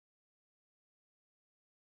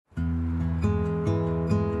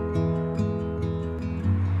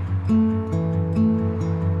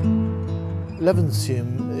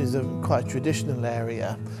Levenshulme is quite a traditional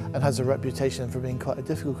area and has a reputation for being quite a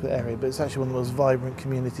difficult area, but it's actually one of the most vibrant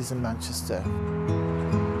communities in Manchester.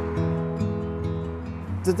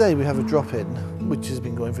 Today we have a drop-in, which has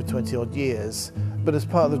been going for 20 odd years, but as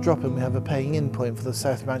part of the drop-in we have a paying in point for the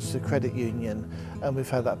South Manchester Credit Union, and we've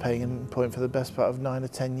had that paying in point for the best part of 9 or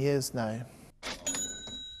 10 years now.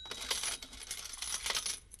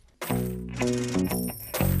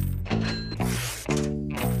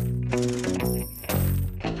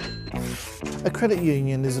 A credit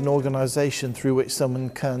union is an organisation through which someone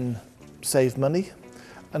can save money,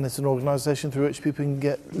 and it's an organisation through which people can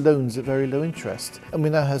get loans at very low interest. And we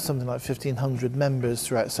now have something like 1,500 members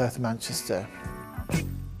throughout South Manchester.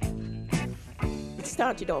 It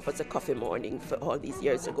started off as a coffee morning for all these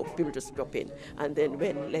years ago. People just drop in, and then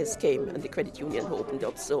when Les came and the credit union opened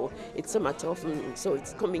up, so it's a matter of, so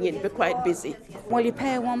it's coming in, we're quite busy. Well, you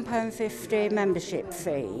pay a £1.50 membership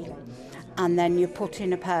fee, and then you put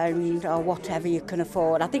in £1 or whatever you can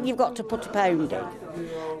afford. I think you've got to put £1 in,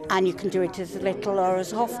 and you can do it as little or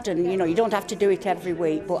as often. You know, you don't have to do it every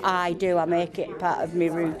week, but I do. I make it part of my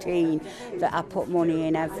routine that I put money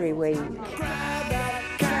in every week.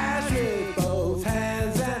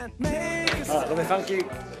 Lovely, thank you.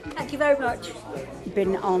 Thank you very much.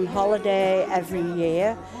 Been on holiday every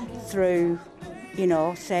year through, you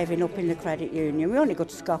know, saving up in the credit union. We only go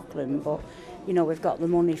to Scotland, but you know, we've got the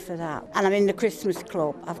money for that. And I'm in the Christmas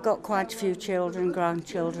club. I've got quite a few children,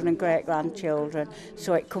 grandchildren and great-grandchildren,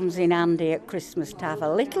 so it comes in handy at Christmas to have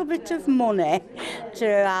a little bit of money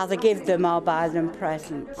to either give them or buy them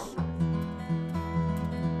presents.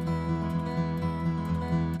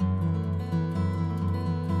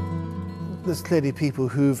 There's clearly people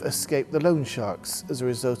who've escaped the loan sharks as a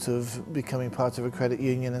result of becoming part of a credit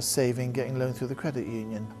union and saving, getting loan through the credit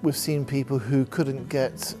union. We've seen people who couldn't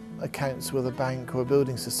get accounts with a bank or a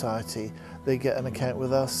building society. They get an account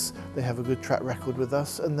with us, they have a good track record with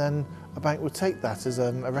us, and then a bank would take that as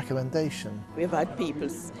a recommendation. We've had people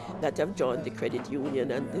that have joined the credit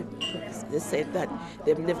union, and they said that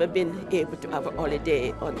they've never been able to have a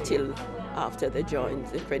holiday until after they joined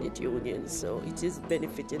the credit union, so it is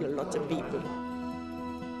benefiting a lot of people.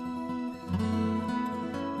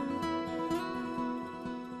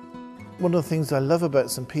 One of the things I love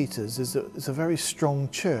about St Peter's is that it's a very strong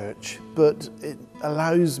church, but it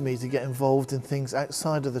allows me to get involved in things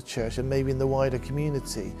outside of the church and maybe in the wider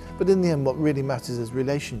community. But in the end, what really matters is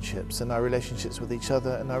relationships, and our relationships with each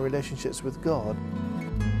other and our relationships with God.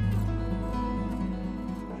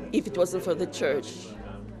 If it wasn't for the church,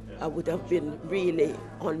 I would have been really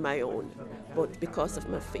on my own. But because of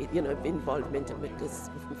my faith, you know, involvement and because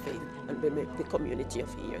of my faith and the community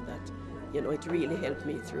of here, that, you know, it really helped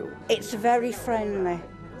me through. It's a very friendly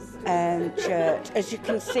church. As you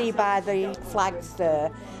can see by the flags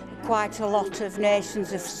there, quite a lot of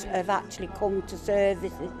nations have actually come to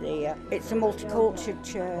services here. It's a multicultural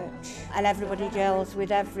church and everybody gels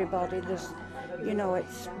with everybody. You know,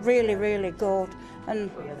 it's really, really good.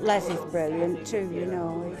 And Les is brilliant too, you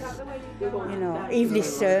know. Even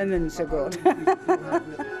his sermons are good.